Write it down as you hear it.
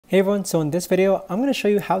Hey everyone, so in this video, I'm going to show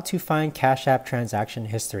you how to find Cash App transaction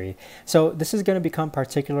history. So this is going to become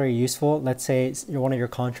particularly useful. Let's say you're one of your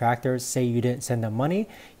contractors, say you didn't send them money.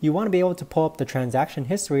 You want to be able to pull up the transaction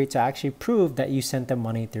history to actually prove that you sent them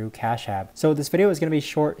money through Cash App. So this video is going to be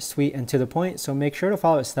short, sweet, and to the point. So make sure to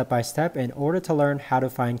follow it step by step in order to learn how to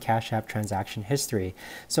find Cash App transaction history.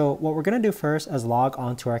 So what we're going to do first is log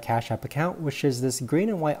on to our Cash App account, which is this green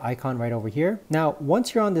and white icon right over here. Now,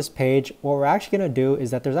 once you're on this page, what we're actually going to do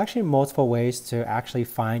is that there's actually multiple ways to actually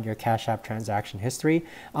find your Cash App transaction history.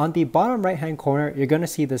 On the bottom right hand corner, you're going to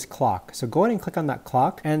see this clock. So go ahead and click on that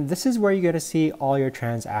clock, and this is where you're going to see all your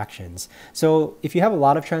transactions. So if you have a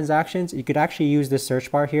lot of transactions, you could actually use the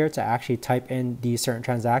search bar here to actually type in these certain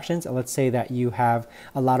transactions. Let's say that you have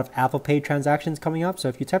a lot of Apple Pay transactions coming up. So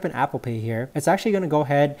if you type in Apple Pay here, it's actually going to go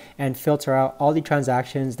ahead and filter out all the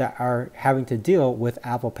transactions that are having to deal with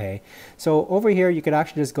Apple Pay. So over here, you could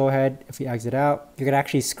actually just go ahead, if you exit out, you could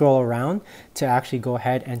actually scroll around to actually go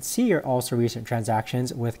ahead and see your also recent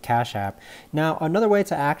transactions with Cash App. Now, another way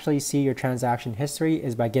to actually see your transaction history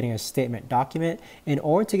is by getting a statement document. In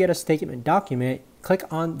order to get a statement document, click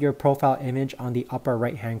on your profile image on the upper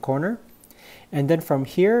right hand corner. And then from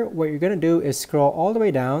here, what you're going to do is scroll all the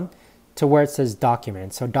way down to where it says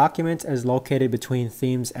documents. So documents is located between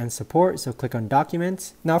themes and support. So click on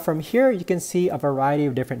documents. Now from here, you can see a variety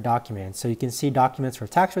of different documents. So you can see documents for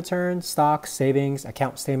tax returns, stocks, savings,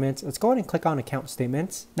 account statements. Let's go ahead and click on account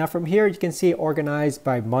statements. Now from here, you can see organized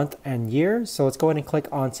by month and year. So let's go ahead and click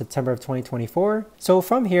on September of 2024. So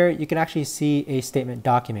from here, you can actually see a statement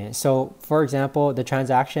document. So for example, the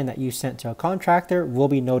transaction that you sent to a contractor will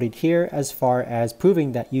be noted here as far as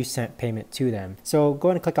proving that you sent payment to them. So go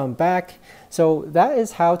ahead and click on back. So that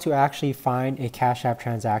is how to actually find a Cash App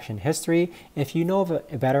transaction history. If you know of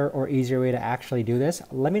a better or easier way to actually do this,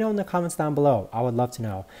 let me know in the comments down below. I would love to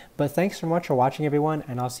know. But thanks so much for watching, everyone,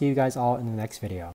 and I'll see you guys all in the next video.